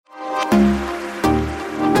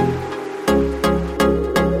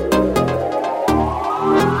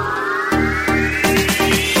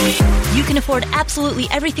absolutely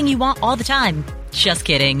everything you want all the time. Just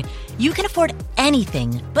kidding. You can afford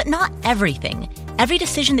anything, but not everything. Every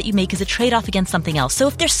decision that you make is a trade-off against something else. So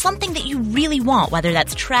if there's something that you really want, whether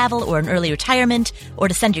that's travel or an early retirement or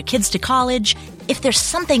to send your kids to college, if there's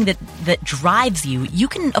something that drives you, you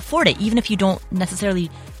can afford it, even if you don't necessarily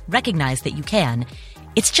recognize that you can.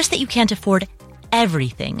 It's just that you can't afford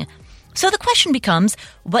everything. So the question becomes,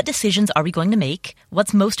 what decisions are we going to make?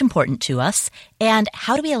 What's most important to us? And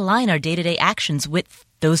how do we align our day-to-day actions with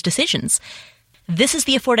those decisions? This is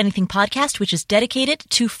the Afford Anything podcast, which is dedicated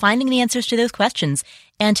to finding the answers to those questions.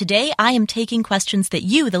 And today I am taking questions that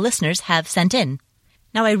you, the listeners, have sent in.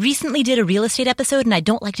 Now, I recently did a real estate episode, and I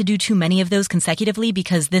don't like to do too many of those consecutively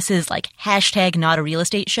because this is like hashtag not a real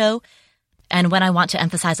estate show. And when I want to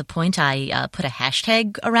emphasize a point, I put a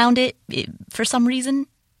hashtag around it for some reason.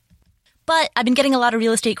 But I've been getting a lot of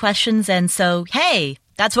real estate questions, and so, hey,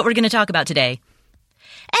 that's what we're going to talk about today.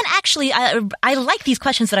 And actually, I like these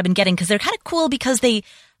questions that I've been getting because they're kind of cool because they,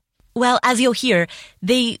 well, as you'll hear,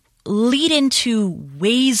 they lead into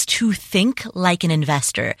ways to think like an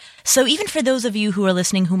investor. So even for those of you who are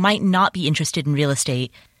listening who might not be interested in real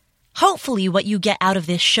estate, hopefully what you get out of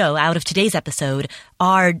this show, out of today's episode,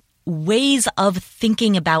 are ways of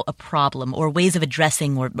thinking about a problem or ways of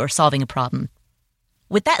addressing or solving a problem.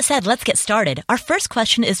 With that said, let's get started. Our first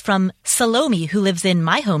question is from Salome, who lives in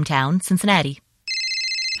my hometown, Cincinnati.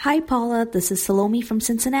 Hi, Paula. This is Salome from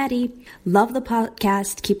Cincinnati. Love the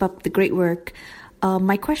podcast. Keep up the great work.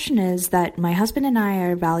 My question is that my husband and I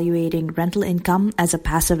are evaluating rental income as a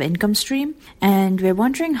passive income stream, and we're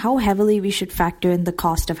wondering how heavily we should factor in the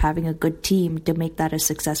cost of having a good team to make that a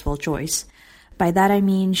successful choice. By that I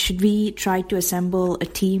mean, should we try to assemble a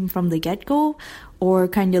team from the get-go or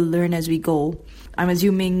kind of learn as we go? I'm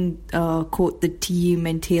assuming, quote, the team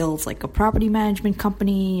entails like a property management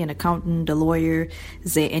company, an accountant, a lawyer.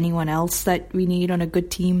 Is there anyone else that we need on a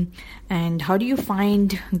good team? And how do you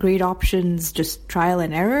find great options? Just trial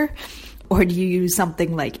and error? Or do you use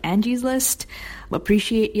something like Angie's List?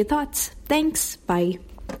 Appreciate your thoughts. Thanks. Bye.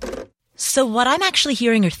 So what I'm actually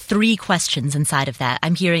hearing are three questions inside of that.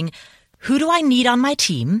 I'm hearing, who do I need on my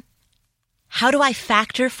team? How do I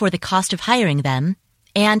factor for the cost of hiring them?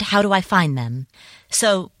 And how do I find them?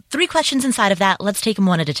 So 3 questions inside of that. Let's take them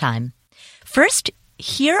one at a time. First,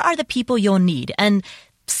 here are the people you'll need. And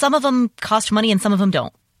some of them cost money and some of them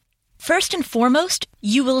don't. First and foremost,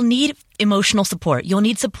 you will need emotional support. You'll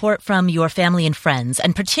need support from your family and friends,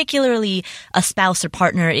 and particularly a spouse or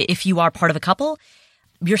partner if you are part of a couple.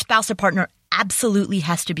 Your spouse or partner absolutely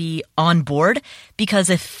has to be on board, because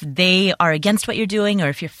if they are against what you're doing or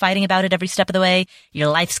if you're fighting about it every step of the way, your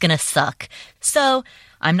life's going to suck. So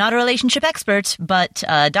I'm not a relationship expert, but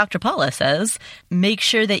Dr. Paula says make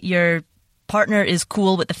sure that your partner is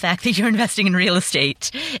cool with the fact that you're investing in real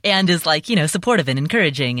estate and is like, supportive and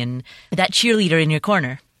encouraging and that cheerleader in your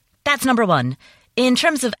corner. That's number 1. In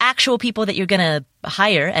terms of actual people that you're going to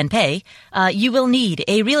hire and pay, you will need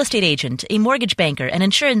a real estate agent, a mortgage banker, an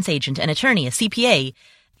insurance agent, an attorney, a CPA.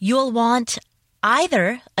 You'll want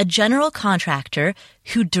either a general contractor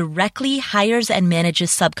who directly hires and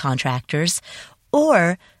manages subcontractors,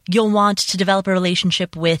 or you'll want to develop a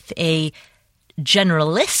relationship with a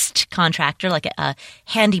generalist contractor, like a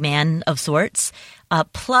handyman of sorts.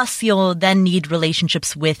 Plus, you'll then need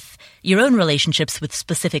your own relationships with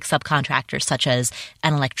specific subcontractors, such as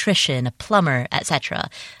an electrician, a plumber, etc.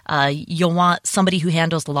 You'll want somebody who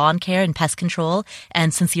handles lawn care and pest control,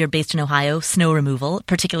 and since you're based in Ohio, snow removal,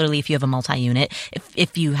 particularly if you have a multi-unit.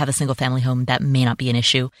 If you have a single-family home, that may not be an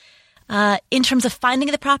issue. In terms of finding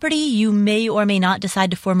the property, you may or may not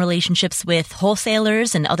decide to form relationships with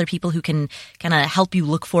wholesalers and other people who can kind of help you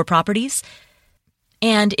look for properties.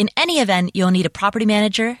 And in any event, you'll need a property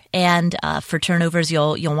manager, and for turnovers,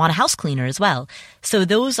 you'll want a house cleaner as well. So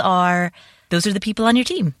those are the people on your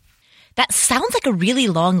team. That sounds like a really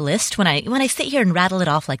long list. When I sit here and rattle it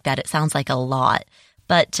off like that, it sounds like a lot.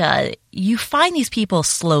 But you find these people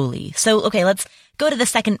slowly. So, okay, let's go to the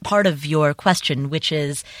second part of your question, which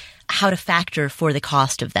is how to factor for the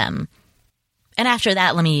cost of them. And after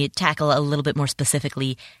that, let me tackle a little bit more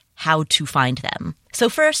specifically how to find them. So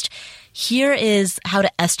first, here is how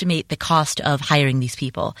to estimate the cost of hiring these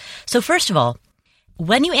people. So first of all,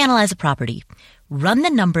 when you analyze a property, run the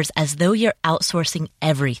numbers as though you're outsourcing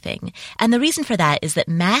everything. And the reason for that is that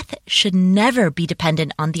math should never be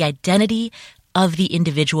dependent on the identity of the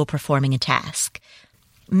individual performing a task.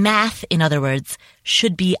 Math, in other words,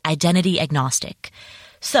 should be identity agnostic.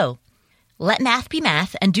 So let math be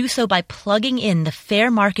math, and do so by plugging in the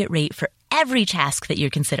fair market rate for every task that you're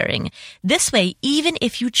considering. This way, even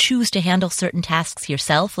if you choose to handle certain tasks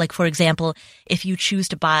yourself, like for example, if you choose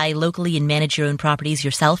to buy locally and manage your own properties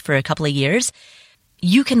yourself for a couple of years,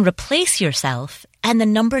 you can replace yourself and the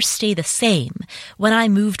numbers stay the same. When I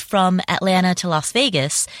moved from Atlanta to Las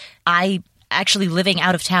Vegas, I actually living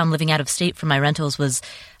out of town, living out of state for my rentals was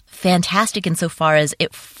fantastic insofar as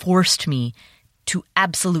it forced me to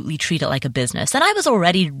absolutely treat it like a business. And I was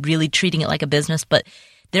already really treating it like a business, but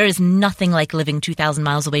there is nothing like living 2,000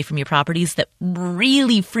 miles away from your properties that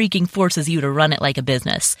really freaking forces you to run it like a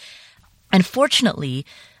business. And fortunately,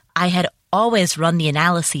 I had always run the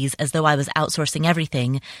analyses as though I was outsourcing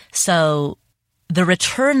everything, so the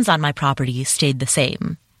returns on my property stayed the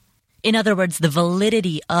same. In other words, the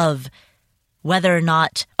validity of whether or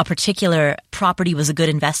not a particular property was a good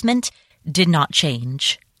investment did not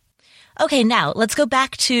change. Okay, now let's go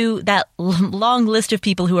back to that long list of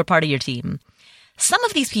people who are part of your team. Some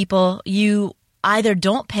of these people you either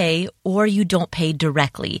don't pay or you don't pay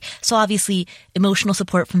directly. So obviously, emotional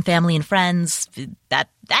support from family and friends, that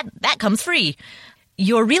comes free.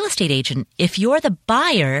 Your real estate agent, if you're the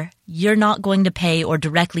buyer, you're not going to pay or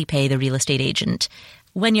directly pay the real estate agent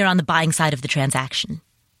when you're on the buying side of the transaction.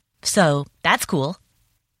 So that's cool.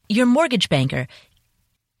 Your mortgage banker,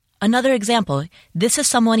 another example, this is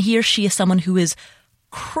someone, he or she is someone who is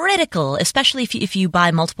critical, especially if you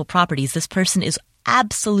buy multiple properties. This person is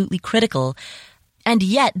absolutely critical. And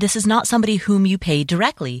yet, this is not somebody whom you pay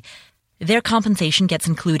directly. Their compensation gets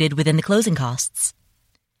included within the closing costs.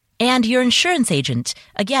 And your insurance agent,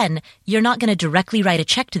 again, you're not going to directly write a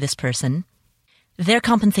check to this person. Their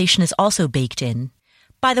compensation is also baked in.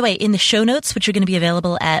 By the way, in the show notes, which are going to be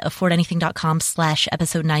available at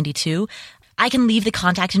affordanything.com/episode 92, I can leave the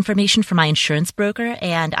contact information for my insurance broker,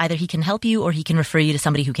 and either he can help you or he can refer you to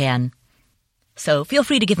somebody who can. So feel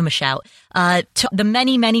free to give him a shout. To the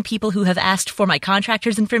many, many people who have asked for my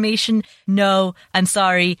contractor's information, no, I'm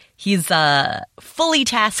sorry. He's fully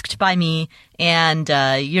tasked by me, and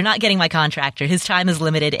you're not getting my contractor. His time is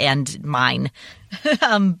limited and mine.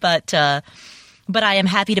 But I am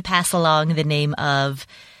happy to pass along the name of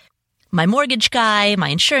my mortgage guy, my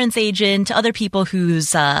insurance agent, other people who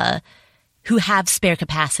have spare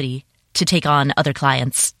capacity to take on other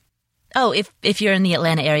clients. Oh, if you're in the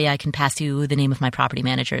Atlanta area, I can pass you the name of my property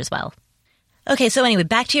manager as well. Okay, so anyway,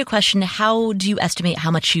 back to your question, how do you estimate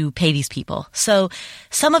how much you pay these people? So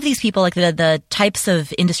some of these people, like the types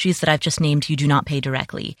of industries that I've just named, you do not pay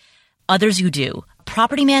directly. Others you do.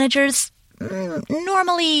 Property managers,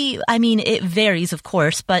 normally, I mean, it varies, of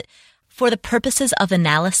course, but for the purposes of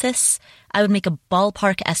analysis, I would make a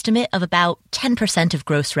ballpark estimate of about 10% of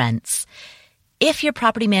gross rents. If your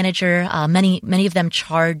property manager, many of them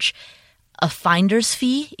charge a finder's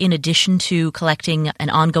fee in addition to collecting an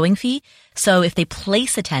ongoing fee. So if they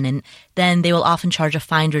place a tenant, then they will often charge a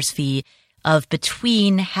finder's fee of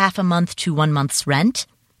between half a month to 1 month's rent.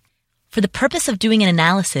 For the purpose of doing an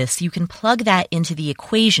analysis, you can plug that into the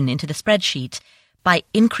equation, into the spreadsheet, by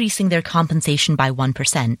increasing their compensation by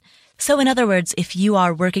 1%. So in other words, if you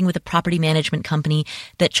are working with a property management company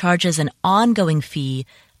that charges an ongoing fee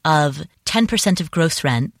of 10% of gross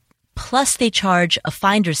rent, plus they charge a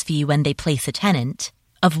finder's fee when they place a tenant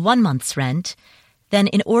of 1 month's rent, then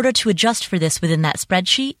in order to adjust for this within that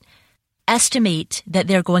spreadsheet, estimate that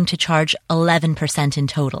they're going to charge 11% in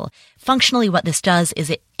total. Functionally, what this does is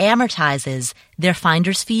it amortizes their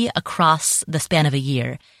finder's fee across the span of a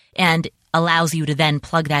year and allows you to then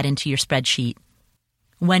plug that into your spreadsheet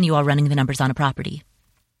when you are running the numbers on a property.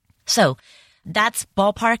 So that's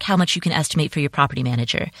ballpark how much you can estimate for your property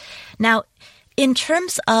manager. Now, in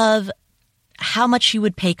terms of how much you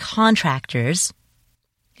would pay contractors,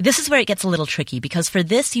 this is where it gets a little tricky because for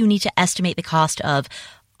this you need to estimate the cost of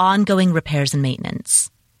ongoing repairs and maintenance.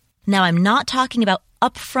 Now, I'm not talking about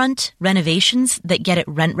upfront renovations that get it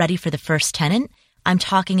rent ready for the first tenant. I'm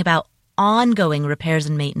talking about ongoing repairs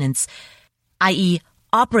and maintenance, i.e.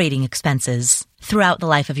 operating expenses throughout the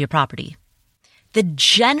life of your property. The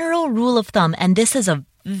general rule of thumb, and this is a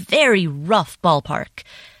very rough ballpark,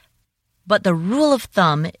 but the rule of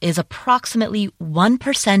thumb is approximately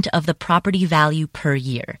 1% of the property value per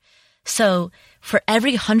year. So for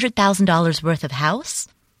every $100,000 worth of house,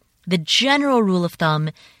 the general rule of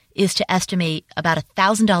thumb is to estimate about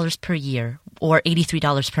 $1,000 per year or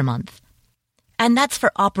 $83 per month. And that's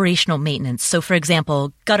for operational maintenance. So for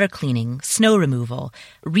example, gutter cleaning, snow removal,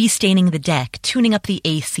 restaining the deck, tuning up the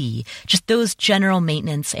AC, just those general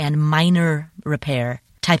maintenance and minor repair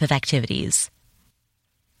type of activities.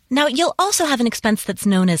 Now, you'll also have an expense that's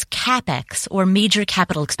known as CapEx, or major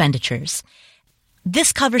capital expenditures.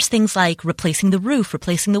 This covers things like replacing the roof,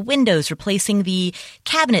 replacing the windows, replacing the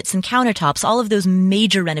cabinets and countertops, all of those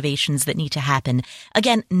major renovations that need to happen.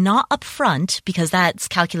 Again, not up front because that's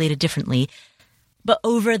calculated differently, but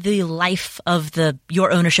over the life of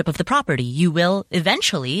your ownership of the property. You will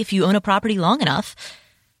eventually, if you own a property long enough,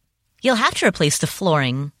 you'll have to replace the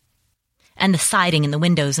flooring and the siding and the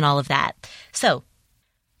windows and all of that. So,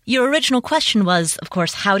 your original question was, of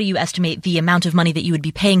course, how do you estimate the amount of money that you would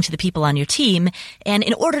be paying to the people on your team? And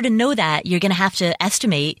in order to know that, you're going to have to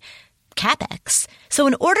estimate CapEx. So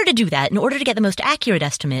in order to do that, in order to get the most accurate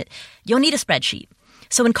estimate, you'll need a spreadsheet.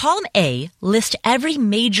 So in column A, list every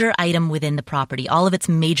major item within the property, all of its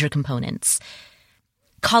major components.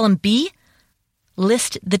 Column B,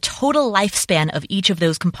 list the total lifespan of each of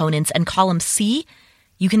those components. And column C,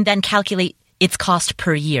 you can then calculate its cost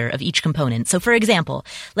per year of each component. So for example,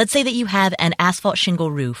 let's say that you have an asphalt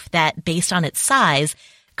shingle roof that, based on its size,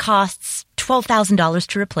 costs $12,000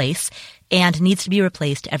 to replace and needs to be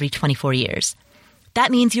replaced every 24 years.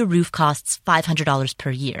 That means your roof costs $500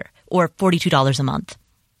 per year, or $42 a month.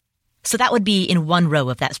 So that would be in one row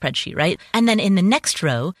of that spreadsheet, right? And then in the next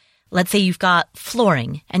row, let's say you've got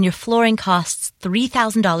flooring, and your flooring costs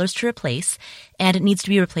 $3,000 to replace, and it needs to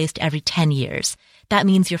be replaced every 10 years. That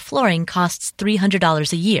means your flooring costs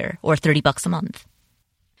 $300 a year, or $30 a month.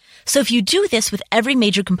 So if you do this with every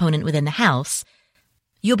major component within the house,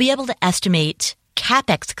 you'll be able to estimate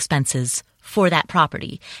CapEx expenses for that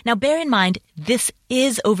property. Now, bear in mind, this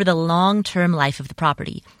is over the long-term life of the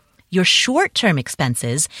property. Your short-term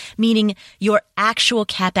expenses, meaning your actual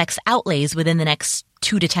CapEx outlays within the next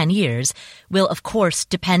 2 to 10 years, will, of course,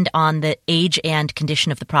 depend on the age and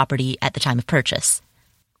condition of the property at the time of purchase.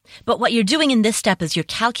 But what you're doing in this step is you're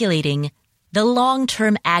calculating the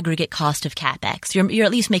long-term aggregate cost of CapEx. You're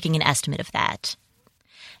at least making an estimate of that.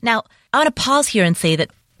 Now, I want to pause here and say that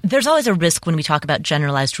there's always a risk when we talk about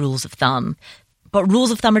generalized rules of thumb. But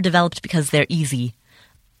rules of thumb are developed because they're easy.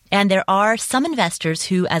 And there are some investors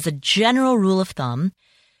who, as a general rule of thumb,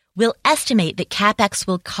 will estimate that CapEx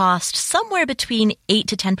will cost somewhere between 8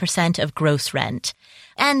 to 10% of gross rent.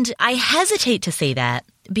 And I hesitate to say that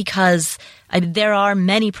because there are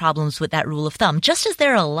many problems with that rule of thumb, just as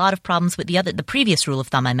there are a lot of problems with the previous rule of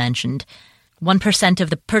thumb I mentioned. 1% of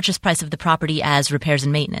the purchase price of the property as repairs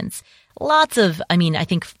and maintenance. Lots of, I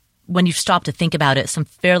think when you stop to think about it, some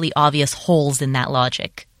fairly obvious holes in that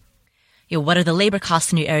logic. What are the labor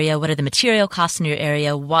costs in your area? What are the material costs in your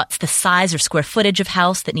area? What's the size or square footage of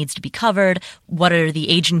house that needs to be covered? What are the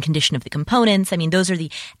age and condition of the components? Those are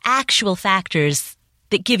the actual factors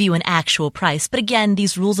that give you an actual price. But again,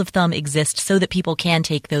 these rules of thumb exist so that people can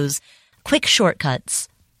take those quick shortcuts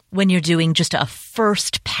when you're doing just a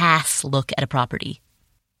first pass look at a property.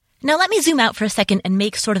 Now let me zoom out for a second and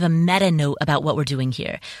make sort of a meta note about what we're doing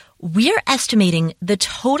here. We're estimating the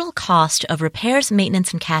total cost of repairs,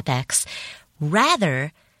 maintenance, and CapEx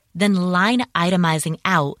rather than line itemizing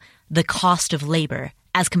out the cost of labor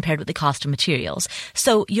as compared with the cost of materials.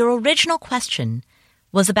 So your original question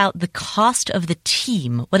was about the cost of the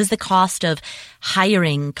team. What is the cost of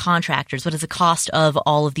hiring contractors? What is the cost of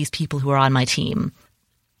all of these people who are on my team?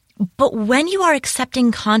 But when you are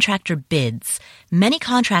accepting contractor bids, many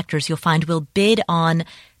contractors you'll find will bid on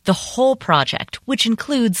the whole project, which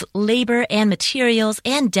includes labor and materials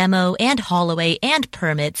and demo and haul away and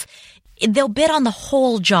permits. They'll bid on the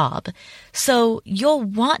whole job. So you'll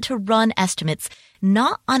want to run estimates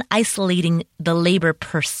not on isolating the labor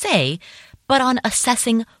per se, but on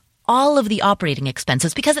assessing all of the operating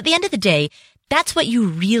expenses, because at the end of the day, that's what you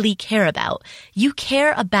really care about. You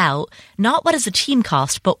care about not what does the team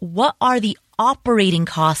cost, but what are the operating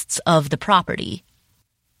costs of the property.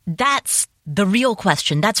 That's the real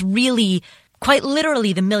question. That's really, quite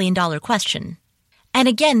literally, the $1 million question. And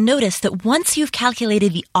again, notice that once you've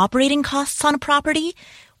calculated the operating costs on a property,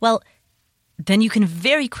 well, then you can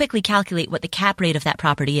very quickly calculate what the cap rate of that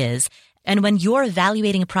property is. And when you're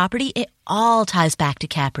evaluating a property, it all ties back to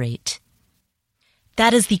cap rate.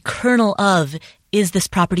 That is the kernel of, is this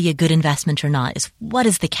property a good investment or not, is what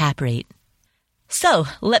is the cap rate? So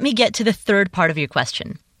let me get to the third part of your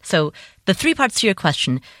question. So the 3 parts to your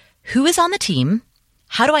question: who is on the team?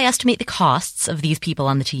 How do I estimate the costs of these people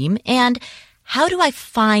on the team? And how do I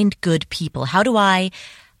find good people? How do I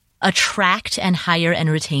attract and hire and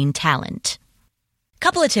retain talent?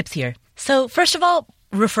 Couple of tips here. So first of all,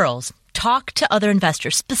 referrals. Talk to other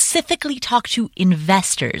investors. Specifically talk to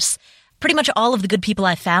investors. Pretty much all of the good people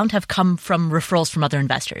I've found have come from referrals from other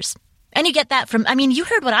investors. And you get that from, you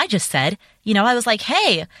heard what I just said. I was like,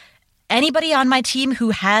 hey, anybody on my team who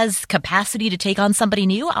has capacity to take on somebody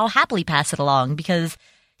new, I'll happily pass it along because,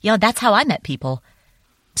 that's how I met people.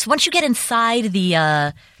 So once you get inside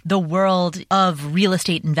the world of real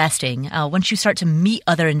estate investing, once you start to meet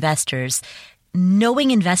other investors,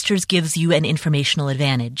 knowing investors gives you an informational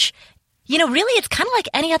advantage. Really, it's kind of like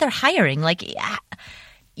any other hiring. Like,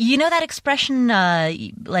 that expression,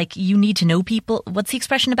 like you need to know people. What's the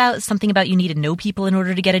expression about? Something about you need to know people in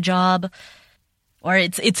order to get a job, or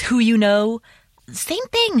it's who you know. Same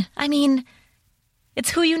thing. I mean,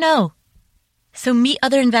 it's who you know. So meet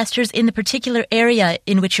other investors in the particular area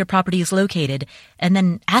in which your property is located, and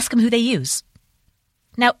then ask them who they use.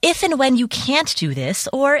 Now, if and when you can't do this,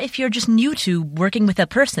 or if you're just new to working with a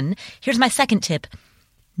person, here's my second tip.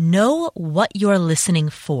 Know what you're listening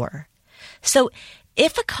for. So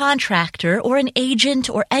if a contractor or an agent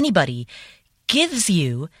or anybody gives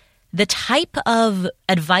you the type of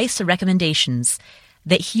advice or recommendations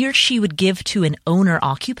that he or she would give to an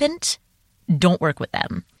owner-occupant, don't work with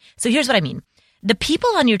them. So here's what I mean. The people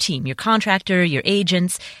on your team, your contractor, your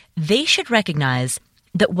agents, they should recognize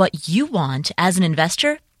that what you want as an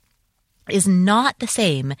investor is not the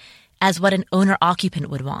same as what an owner-occupant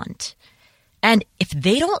would want. And if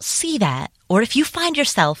they don't see that, or if you find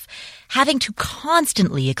yourself having to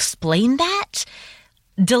constantly explain that,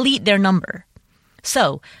 delete their number.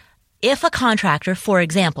 So if a contractor, for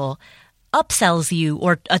example, upsells you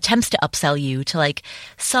or attempts to upsell you to like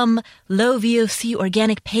some low VOC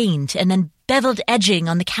organic paint and then beveled edging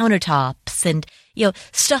on the countertops and,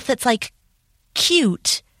 stuff that's like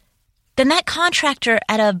cute, then that contractor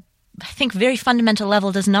at a, I think, very fundamental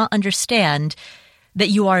level does not understand that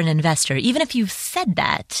you are an investor. Even if you've said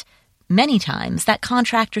that many times, that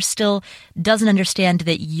contractor still doesn't understand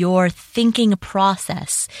that your thinking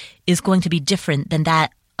process is going to be different than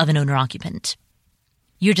that of an owner-occupant.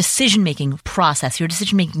 Your decision-making process, your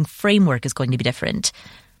decision-making framework is going to be different.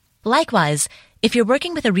 Likewise, if you're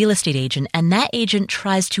working with a real estate agent and that agent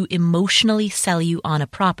tries to emotionally sell you on a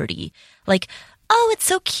property, like, oh, it's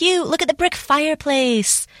so cute, look at the brick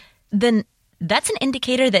fireplace, then that's an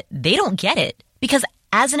indicator that they don't get it. Because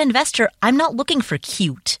as an investor, I'm not looking for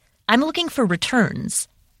cute. I'm looking for returns.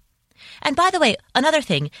 And by the way, another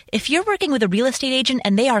thing, if you're working with a real estate agent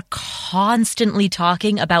and they are constantly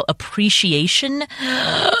talking about appreciation,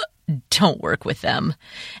 don't work with them.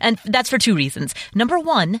 And that's for two reasons. Number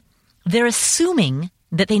one, they're assuming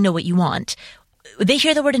that they know what you want. They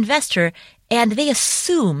hear the word investor and they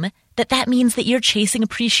assume that that means that you're chasing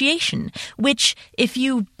appreciation, which if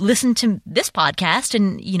you listen to this podcast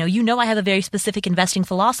and you know I have a very specific investing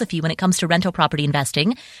philosophy when it comes to rental property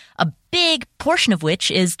investing, a big portion of which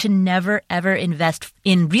is to never ever invest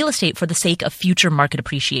in real estate for the sake of future market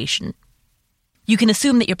appreciation. You can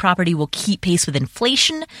assume that your property will keep pace with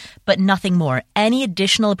inflation, but nothing more. Any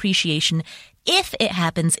additional appreciation, if it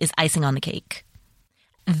happens, is icing on the cake.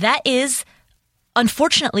 That is,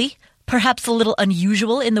 unfortunately, perhaps a little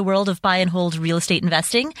unusual in the world of buy and hold real estate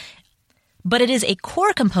investing, but it is a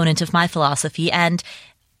core component of my philosophy. And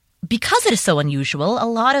because it is so unusual, a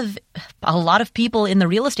lot of people in the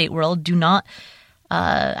real estate world do not,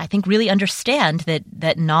 I think, really understand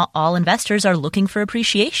that not all investors are looking for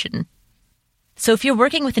appreciation. So if you're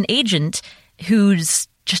working with an agent who's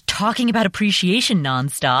just talking about appreciation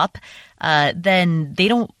nonstop, then they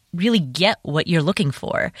don't really get what you're looking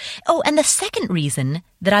for. Oh, and the second reason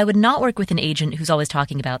that I would not work with an agent who's always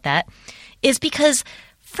talking about that is because,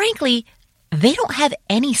 frankly, they don't have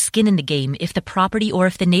any skin in the game if the property or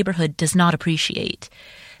if the neighborhood does not appreciate.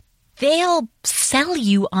 They'll sell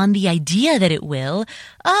you on the idea that it will.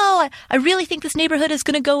 Oh, I really think this neighborhood is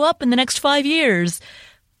going to go up in the next 5 years.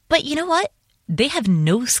 But you know what? They have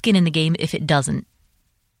no skin in the game if it doesn't.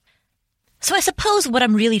 So I suppose what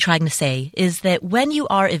I'm really trying to say is that when you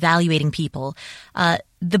are evaluating people,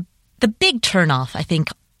 the big turnoff, I think,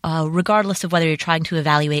 regardless of whether you're trying to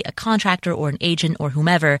evaluate a contractor or an agent or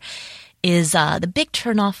whomever, is the big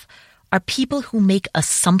turnoff are people who make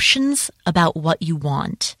assumptions about what you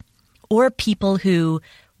want, or people who,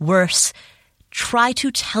 worse, try to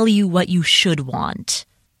tell you what you should want.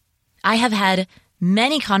 I have had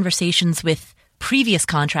many conversations with previous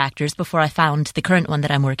contractors before I found the current one that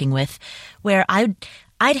I'm working with, where I'd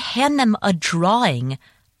hand them a drawing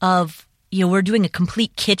of, we're doing a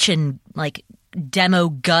complete kitchen, like demo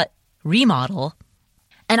gut remodel,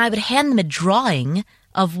 and I would hand them a drawing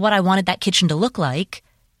of what I wanted that kitchen to look like,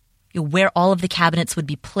 where all of the cabinets would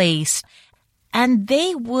be placed, and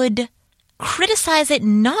they would criticize it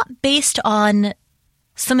not based on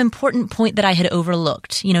some important point that I had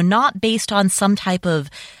overlooked, not based on some type of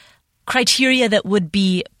criteria that would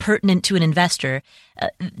be pertinent to an investor.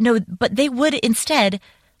 No, but they would instead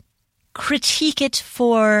critique it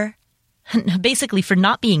for, basically for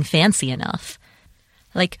not being fancy enough.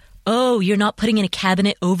 Like, Oh, you're not putting in a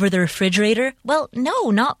cabinet over the refrigerator? Well,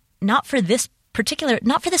 no, not for this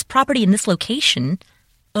property in this location.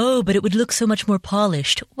 Oh, but it would look so much more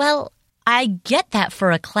polished. Well, I get that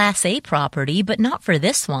for a Class A property, but not for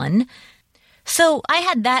this one. So I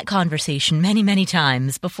had that conversation many, many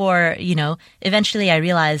times before, eventually I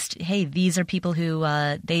realized, hey, these are people who,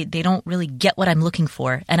 they don't really get what I'm looking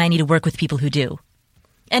for, and I need to work with people who do.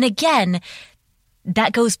 And again,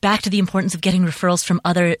 that goes back to the importance of getting referrals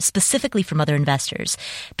specifically from other investors,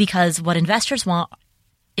 because what investors want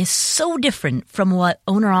is so different from what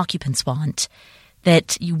owner-occupants want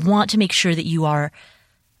that you want to make sure that you are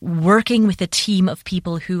working with a team of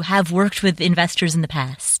people who have worked with investors in the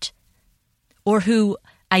past, or who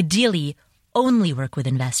ideally only work with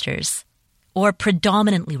investors, or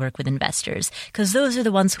predominantly work with investors, because those are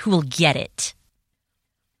the ones who will get it.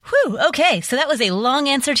 Whew, okay, so that was a long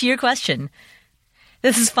answer to your question.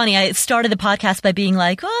 This is funny. I started the podcast by being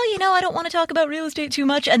like, well, I don't want to talk about real estate too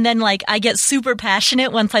much. And then I get super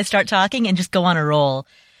passionate once I start talking and just go on a roll.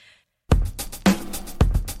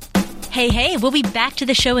 Hey, we'll be back to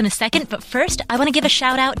the show in a second, but first, I want to give a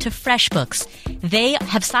shout out to FreshBooks. They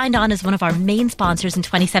have signed on as one of our main sponsors in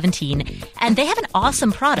 2017, and they have an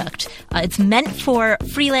awesome product. It's meant for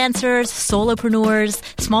freelancers, solopreneurs,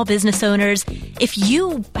 small business owners. If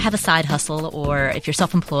you have a side hustle or if you're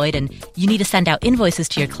self-employed and you need to send out invoices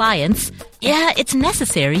to your clients, yeah, it's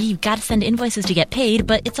necessary. You've got to send invoices to get paid,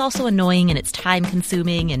 but it's also annoying and it's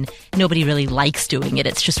time-consuming and nobody really likes doing it.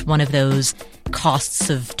 It's just one of those costs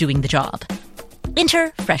of doing the job. Enter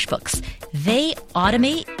FreshBooks. They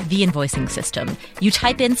automate the invoicing system. You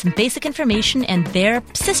type in some basic information and their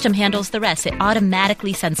system handles the rest. It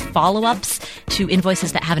automatically sends follow-ups to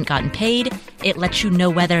invoices that haven't gotten paid. It lets you know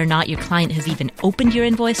whether or not your client has even opened your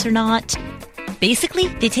invoice or not. Basically,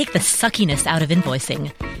 they take the suckiness out of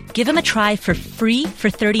invoicing. Give them a try for free for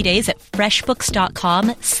 30 days at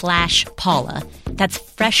freshbooks.com/Paula. That's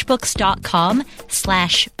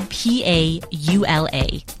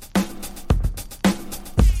freshbooks.com/PAULA.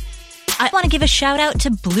 I want to give a shout out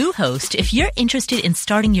to Bluehost. If you're interested in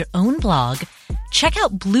starting your own blog, check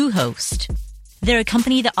out Bluehost. They're a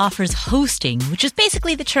company that offers hosting, which is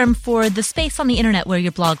basically the term for the space on the internet where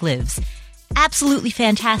your blog lives. Absolutely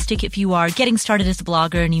fantastic if you are getting started as a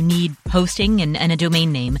blogger and you need hosting and a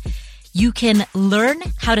domain name. You can learn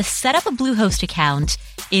how to set up a Bluehost account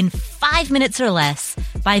in 5 minutes or less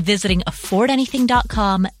by visiting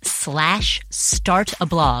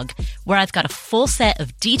affordanything.com/startablog, where I've got a full set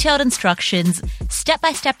of detailed instructions,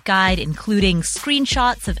 step-by-step guide, including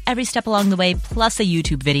screenshots of every step along the way, plus a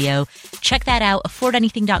YouTube video. Check that out,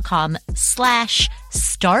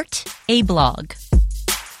 affordanything.com/startablog.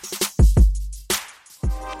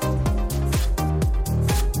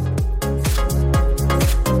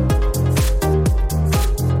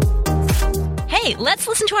 Hey, let's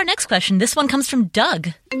listen to our next question. This one comes from Doug.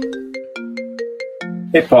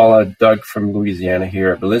 Hey, Paula. Doug from Louisiana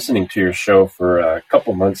here. I've been listening to your show for a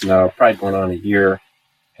couple months now, probably going on a year.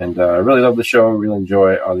 And I really love the show. Really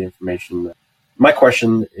enjoy all the information. My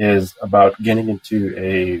question is about getting into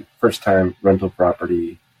a first-time rental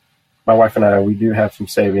property. My wife and I, we do have some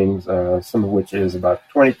savings, some of which is about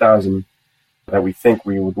 $20,000 that we think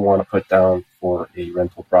we would want to put down for a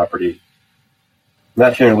rental property.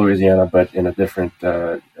 Not here in Louisiana, but in a different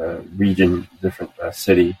region, different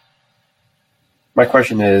city. My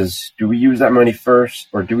question is, do we use that money first,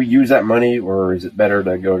 or do we use that money, or is it better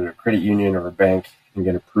to go to a credit union or a bank and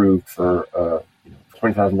get approved for a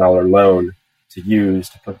 $20,000 loan to use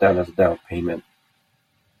to put down as a down payment?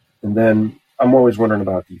 And then I'm always wondering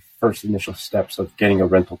about the first initial steps of getting a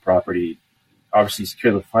rental property. Obviously,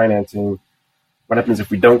 secure the financing. What happens if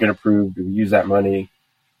we don't get approved? Do we use that money?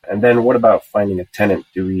 And then what about finding a tenant?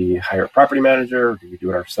 Do we hire a property manager, or do we do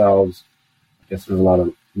it ourselves? I guess there's a lot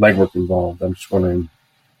of legwork involved. I'm just wondering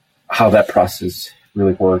how that process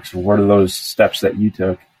really works, or what are those steps that you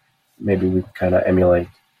took maybe we can kind of emulate.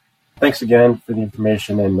 Thanks again for the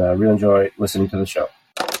information, and really enjoy listening to the show.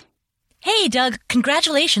 Hey, Doug,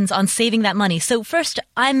 congratulations on saving that money. So first,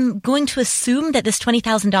 I'm going to assume that this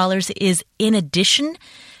 $20,000 is in addition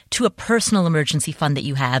to a personal emergency fund that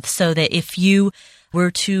you have, so that if you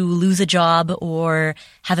were to lose a job or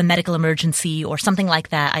have a medical emergency or something like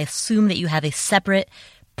that, I assume that you have a separate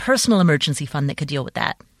personal emergency fund that could deal with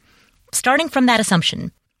that. Starting from that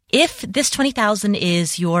assumption, if this $20,000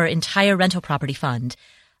 is your entire rental property fund,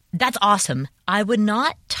 that's awesome. I would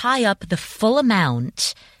not tie up the full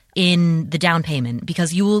amount in the down payment,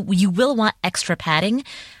 because you will want extra padding.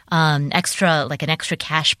 like an extra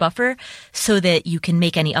cash buffer so that you can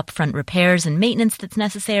make any upfront repairs and maintenance that's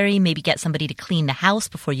necessary, maybe get somebody to clean the house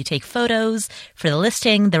before you take photos for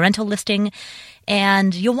the rental listing.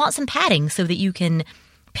 And you'll want some padding so that you can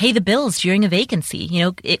pay the bills during a vacancy,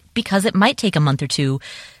 because it might take a month or two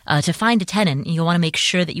to find a tenant. You'll want to make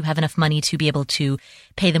sure that you have enough money to be able to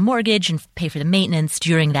pay the mortgage and pay for the maintenance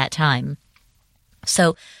during that time.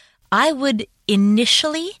 So I would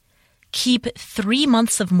initially keep 3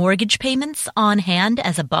 months of mortgage payments on hand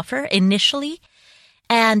as a buffer initially,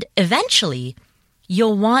 and eventually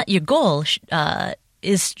your goal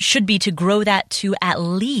should be to grow that to at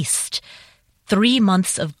least 3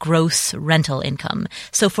 months of gross rental income.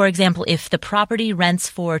 So for example, if the property rents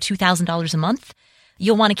for $2,000 a month,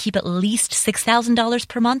 you'll want to keep at least $6,000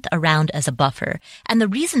 per month around as a buffer. And the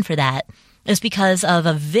reason for that is because of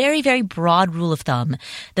a very, very broad rule of thumb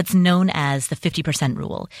that's known as the 50%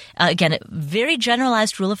 rule. Again, a very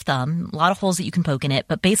generalized rule of thumb, a lot of holes that you can poke in it,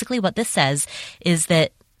 but basically what this says is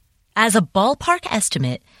that as a ballpark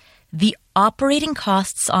estimate, the operating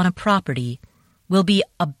costs on a property will be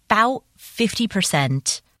about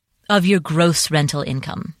 50% of your gross rental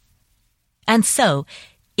income. And so,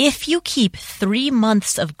 if you keep 3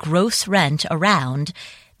 months of gross rent around,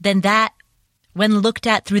 then that, when looked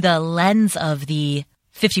at through the lens of the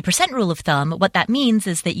 50% rule of thumb, what that means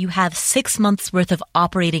is that you have 6 months worth of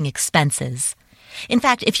operating expenses. In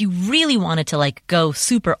fact, if you really wanted to go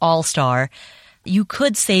super all-star, you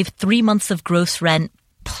could save 3 months of gross rent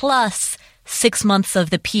plus 6 months of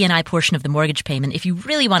the P&I portion of the mortgage payment. If you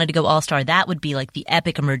really wanted to go all-star, that would be like the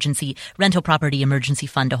epic rental property emergency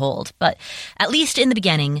fund to hold. But at least in the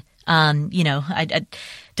beginning, I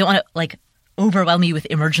don't want to overwhelm you with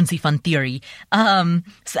emergency fund theory.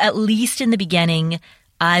 So at least in the beginning,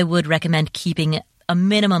 I would recommend keeping a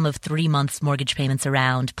minimum of 3 months mortgage payments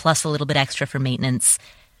around, plus a little bit extra for maintenance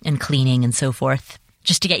and cleaning and so forth,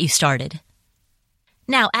 just to get you started.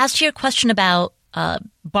 Now, as to your question about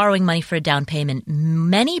borrowing money for a down payment,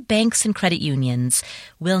 many banks and credit unions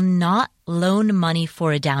will not loan money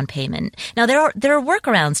for a down payment. Now, there are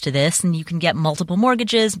workarounds to this, and you can get multiple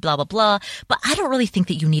mortgages, blah, blah, blah, but I don't really think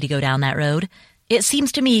that you need to go down that road. It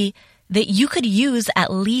seems to me that you could use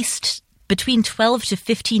at least between $12,000 to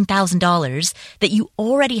 $15,000 that you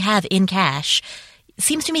already have in cash. It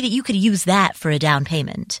seems to me that you could use that for a down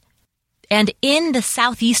payment. And in the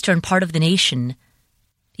southeastern part of the nation,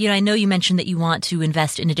 I know you mentioned that you want to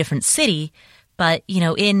invest in a different city, but,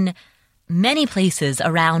 in many places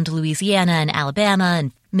around Louisiana and Alabama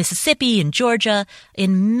and Mississippi and Georgia,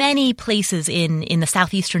 in many places in the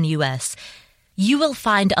southeastern U.S., you will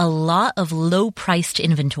find a lot of low-priced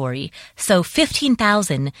inventory. So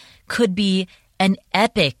 $15,000 could be an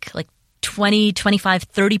epic, 20,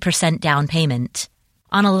 25, 30% down payment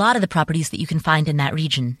on a lot of the properties that you can find in that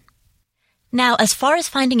region. Now, as far as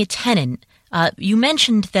finding a tenant, you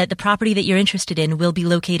mentioned that the property that you're interested in will be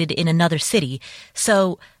located in another city.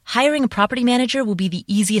 So hiring a property manager will be the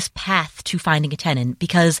easiest path to finding a tenant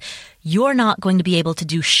because you're not going to be able to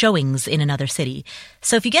do showings in another city.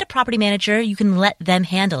 So if you get a property manager, you can let them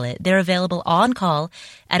handle it. They're available on call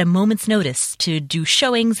at a moment's notice to do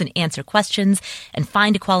showings and answer questions and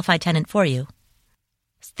find a qualified tenant for you.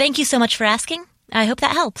 Thank you so much for asking. I hope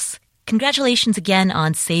that helps. Congratulations again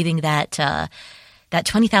on saving that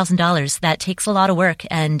 $20,000. That takes a lot of work,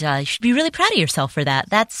 and you should be really proud of yourself for that.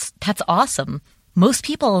 That's awesome. Most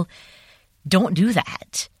people don't do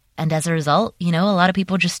that. And as a result, a lot of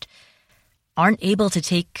people just aren't able to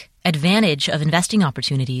take advantage of investing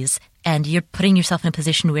opportunities, and you're putting yourself in a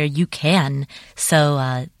position where you can.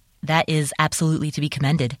 So that is absolutely to be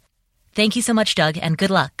commended. Thank you so much, Doug, and good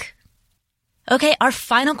luck. Okay, our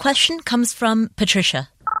final question comes from Patricia.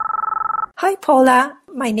 Hi, Paula.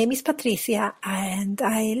 My name is Patricia, and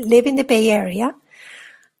I live in the Bay Area.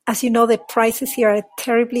 As you know, the prices here are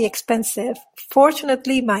terribly expensive.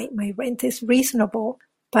 Fortunately, my rent is reasonable,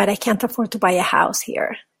 but I can't afford to buy a house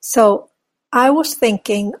here. So I was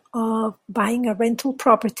thinking of buying a rental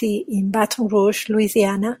property in Baton Rouge,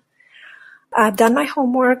 Louisiana. I've done my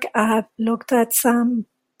homework. I've looked at some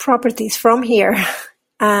properties from here,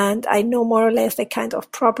 and I know more or less the kind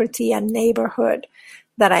of property and neighborhood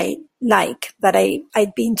that I like, that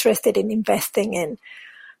I'd be interested in investing in.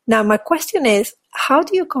 Now, my question is, how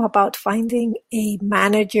do you go about finding a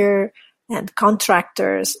manager and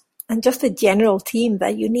contractors and just a general team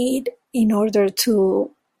that you need in order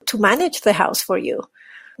to manage the house for you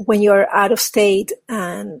when you're out of state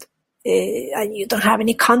and you don't have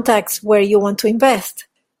any contacts where you want to invest?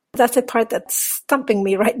 That's the part that's stumping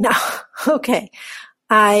me right now. Okay.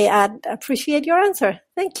 I appreciate your answer.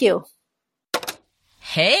 Thank you.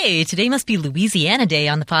 Hey, today must be Louisiana Day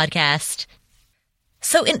on the podcast.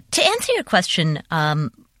 So to answer your question,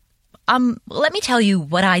 let me tell you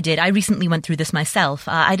what I did. I recently went through this myself.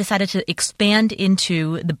 I decided to expand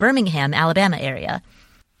into the Birmingham, Alabama area.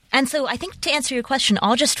 And so I think to answer your question,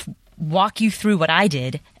 I'll just walk you through what I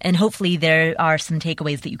did, and hopefully there are some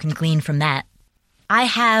takeaways that you can glean from that. I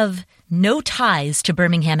have no ties to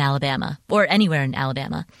Birmingham, Alabama, or anywhere in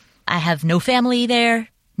Alabama. I have no family there,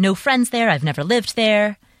 no friends there. I've never lived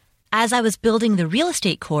there. As I was building the real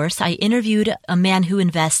estate course, I interviewed a man who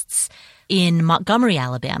invests in Montgomery,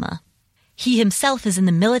 Alabama. He himself is in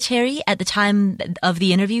the military. At the time of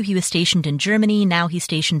the interview, he was stationed in Germany. Now he's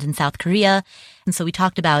stationed in South Korea. And so we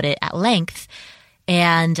talked about it at length.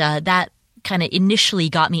 And that kind of initially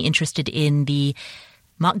got me interested in the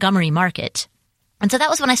Montgomery market. And so that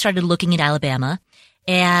was when I started looking at Alabama.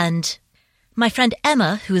 And my friend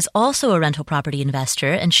Emma, who is also a rental property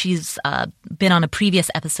investor, and she's been on a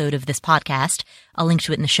previous episode of this podcast, I'll link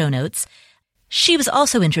to it in the show notes, she was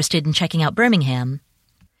also interested in checking out Birmingham.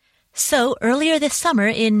 So earlier this summer,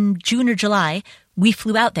 in June or July, we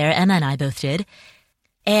flew out there, Emma and I both did,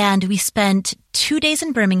 and we spent 2 days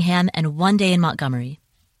in Birmingham and 1 day in Montgomery.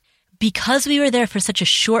 Because we were there for such a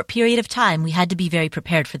short period of time, we had to be very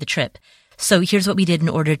prepared for the trip. So here's what we did in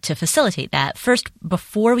order to facilitate that. First,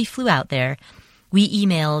 before we flew out there, we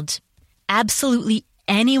emailed absolutely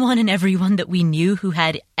anyone and everyone that we knew who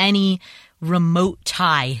had any remote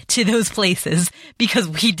tie to those places, because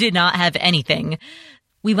we did not have anything.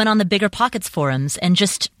 We went on the Bigger Pockets forums and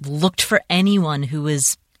just looked for anyone who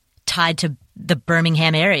was tied to the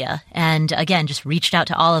Birmingham area. And again, just reached out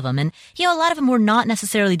to all of them. And, a lot of them were not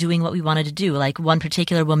necessarily doing what we wanted to do. Like one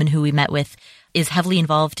particular woman who we met with is heavily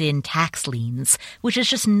involved in tax liens, which is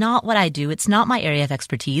just not what I do. It's not my area of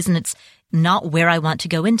expertise, and it's not where I want to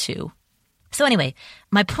go into. So anyway,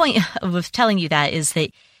 my point of telling you that is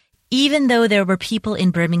that even though there were people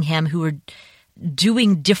in Birmingham who were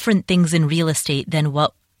doing different things in real estate than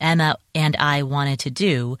what Emma and I wanted to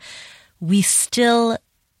do, we still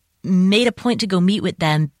made a point to go meet with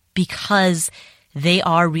them because they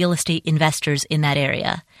are real estate investors in that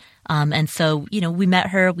area. And so, we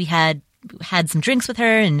met her, we had some drinks with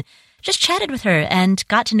her and just chatted with her and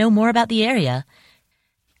got to know more about the area.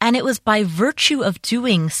 And it was by virtue of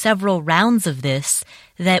doing several rounds of this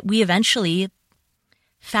that we eventually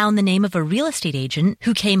found the name of a real estate agent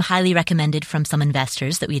who came highly recommended from some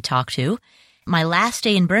investors that we had talked to. My last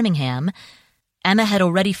day in Birmingham, Emma had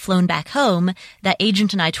already flown back home. That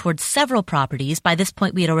agent and I toured several properties. By this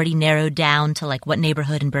point, we had already narrowed down to what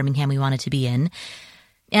neighborhood in Birmingham we wanted to be in.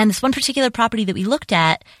 And this one particular property that we looked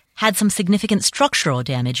at had some significant structural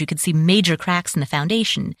damage. You could see major cracks in the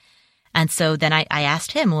foundation. And so then I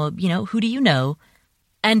asked him, well, who do you know?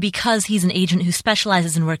 And because he's an agent who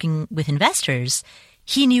specializes in working with investors,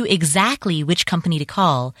 he knew exactly which company to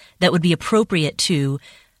call that would be appropriate to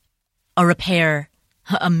a repair,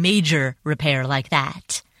 a major repair like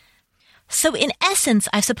that. So in essence,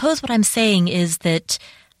 I suppose what I'm saying is that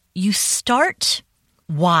you start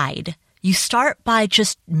wide. You start by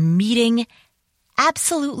just meeting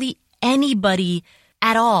absolutely anybody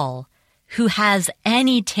at all who has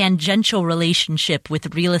any tangential relationship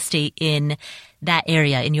with real estate in that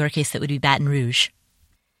area. In your case, that would be Baton Rouge.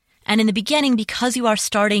 And in the beginning, because you are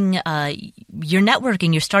starting your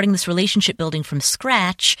networking, you're starting this relationship building from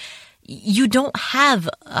scratch, you don't have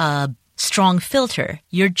a strong filter.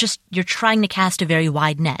 You're trying to cast a very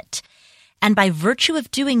wide net. And by virtue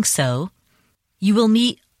of doing so, you will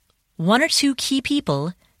meet one or two key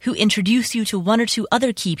people who introduce you to one or two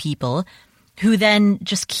other key people who then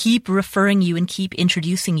just keep referring you and keep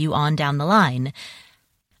introducing you on down the line.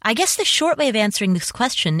 I guess the short way of answering this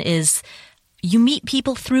question is you meet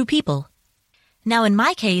people through people. Now, in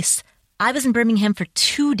my case, I was in Birmingham for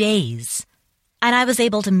 2 days, and I was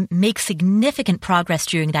able to make significant progress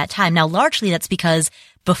during that time. Now, largely that's because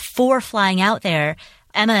before flying out there,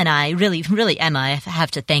 Emma and I, really Emma, I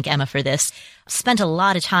have to thank Emma for this, spent a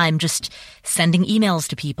lot of time just sending emails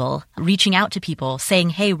to people, reaching out to people, saying,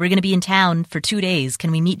 hey, we're going to be in town for 2 days.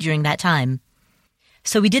 Can we meet during that time?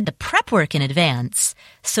 So we did the prep work in advance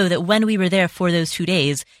so that when we were there for those 2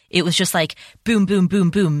 days, it was just like boom, boom, boom,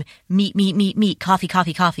 boom, meet, coffee,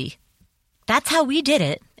 coffee, coffee. That's how we did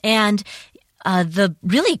it. And the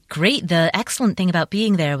excellent thing about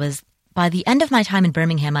being there was by the end of my time in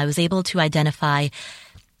Birmingham, I was able to identify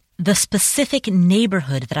the specific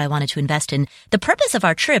neighborhood that I wanted to invest in. The purpose of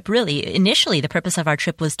our trip, initially the purpose of our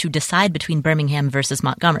trip was to decide between Birmingham versus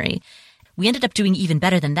Montgomery. We ended up doing even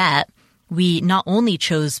better than that. We not only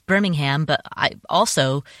chose Birmingham, but I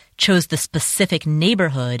also chose the specific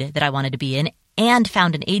neighborhood that I wanted to be in and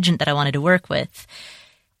found an agent that I wanted to work with.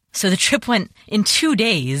 So the trip went in 2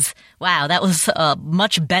 days. Wow, that was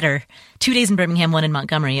much better. 2 days in Birmingham, 1 in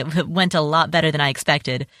Montgomery. It went a lot better than I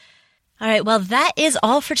expected. All right, well, that is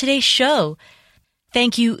all for today's show.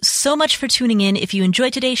 Thank you so much for tuning in. If you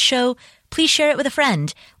enjoyed today's show, please share it with a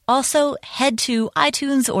friend. Also, head to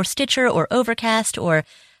iTunes or Stitcher or Overcast or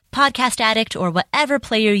Podcast Addict or whatever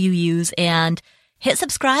player you use and hit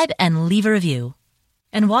subscribe and leave a review.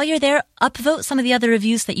 And while you're there, upvote some of the other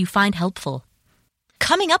reviews that you find helpful.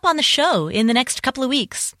 Coming up on the show in the next couple of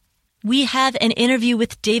weeks, we have an interview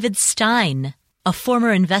with David Stein, a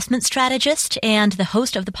former investment strategist and the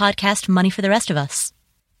host of the podcast Money for the Rest of Us.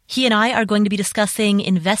 He and I are going to be discussing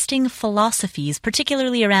investing philosophies,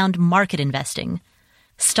 particularly around market investing,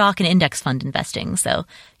 stock and index fund investing. So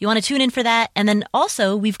you want to tune in for that. And then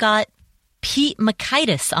also we've got Pete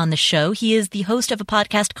Mockaitis on the show. He is the host of a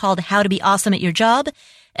podcast called How to Be Awesome at Your Job,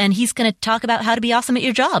 and he's going to talk about how to be awesome at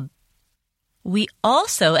your job. We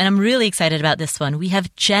also, and I'm really excited about this one, we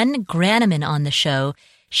have Jen Graneman on the show.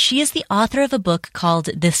 She is the author of a book called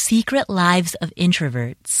The Secret Lives of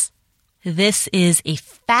Introverts. This is a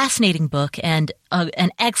fascinating book and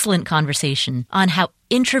an excellent conversation on how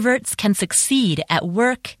introverts can succeed at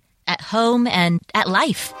work, at home, and at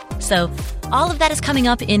life. So all of that is coming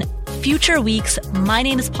up in future weeks. My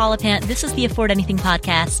name is Paula Pant. This is the Afford Anything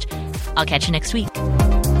podcast. I'll catch you next week.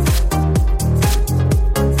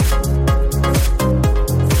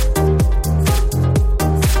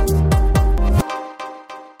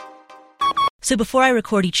 So before I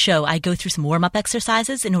record each show, I go through some warm-up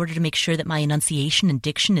exercises in order to make sure that my enunciation and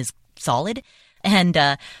diction is solid. And,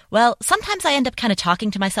 well, sometimes I end up kind of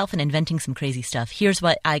talking to myself and inventing some crazy stuff. Here's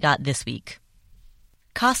what I got this week.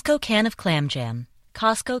 Costco can of clam jam.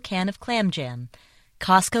 Costco can of clam jam.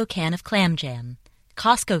 Costco can of clam jam.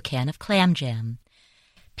 Costco can of clam jam.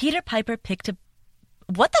 Peter Piper picked a...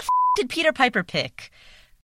 What the f*** did Peter Piper pick?